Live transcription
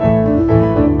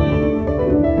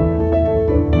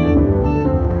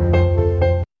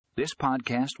This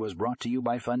podcast was brought to you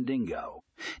by Fundingo.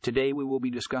 Today we will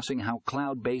be discussing how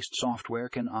cloud-based software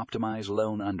can optimize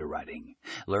loan underwriting.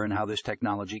 Learn how this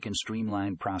technology can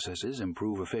streamline processes,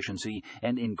 improve efficiency,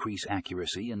 and increase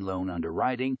accuracy in loan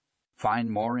underwriting. Find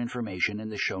more information in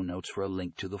the show notes for a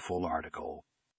link to the full article.